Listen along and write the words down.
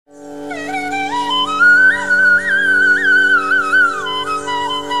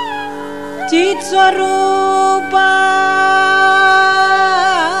Swarupa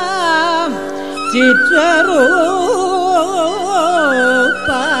Chitrarupa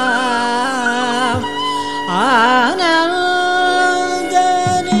Anandane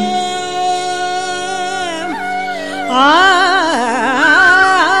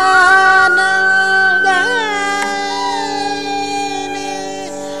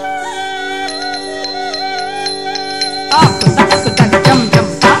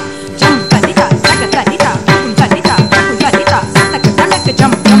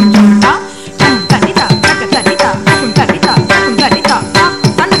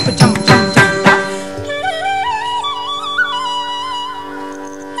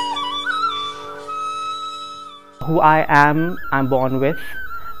Who I am, I'm born with,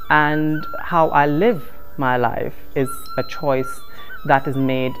 and how I live my life is a choice that is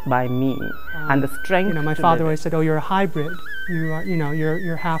made by me, and the strength. My father always said, "Oh, you're a hybrid. You are,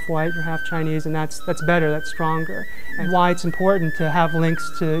 you're half white, you're half Chinese, and that's better. That's stronger." And why it's important to have links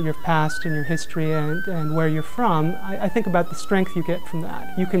to your past and your history and where you're from. I think about the strength you get from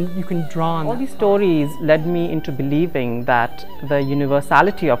that. You can draw on all that. These stories led me into believing that the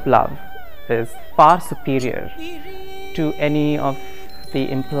universality of love is far superior to any of the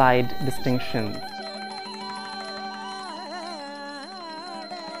implied distinctions.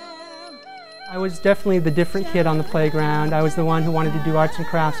 I was definitely the different kid on the playground. I was the one who wanted to do arts and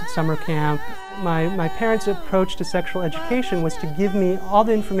crafts at summer camp. My parents' approach to sexual education was to give me all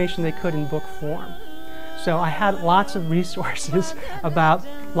the information they could in book form. So I had lots of resources about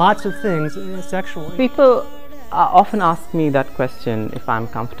lots of things sexually. People often ask me that question, if I'm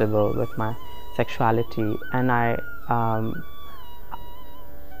comfortable with my sexuality, and I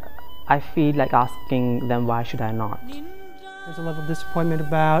feel like asking them, why should I not? There's a level of disappointment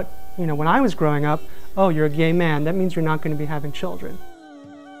about, when I was growing up, oh, you're a gay man, that means you're not going to be having children.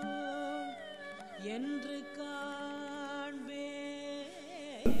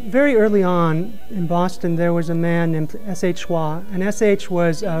 Very early on in Boston, there was a man named S.H. Hua, and S.H.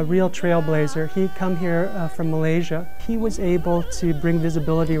 was a real trailblazer. He'd come here from Malaysia. He was able to bring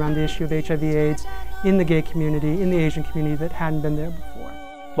visibility around the issue of HIV/AIDS in the gay community, in the Asian community that hadn't been there before.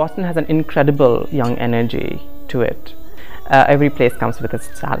 Boston has an incredible young energy to it. Every place comes with its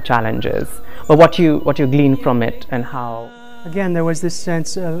challenges, but what you glean from it and how. Again, there was this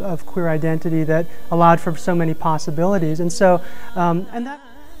sense of queer identity that allowed for so many possibilities, and so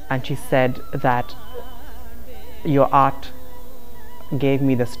And she said that your art gave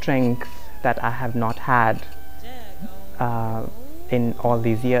me the strength that I have not had in all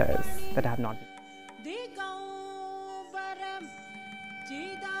these years, that I have not.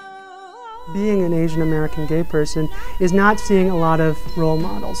 Being an Asian American gay person is not seeing a lot of role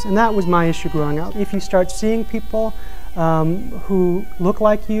models, and that was my issue growing up. If you start seeing people who look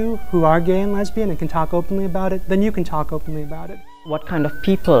like you, who are gay and lesbian and can talk openly about it, then you can talk openly about it. What kind of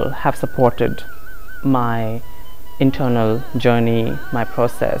people have supported my internal journey, my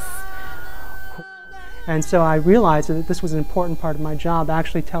process? And so I realized that this was an important part of my job,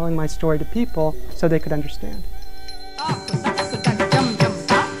 actually telling my story to people so they could understand.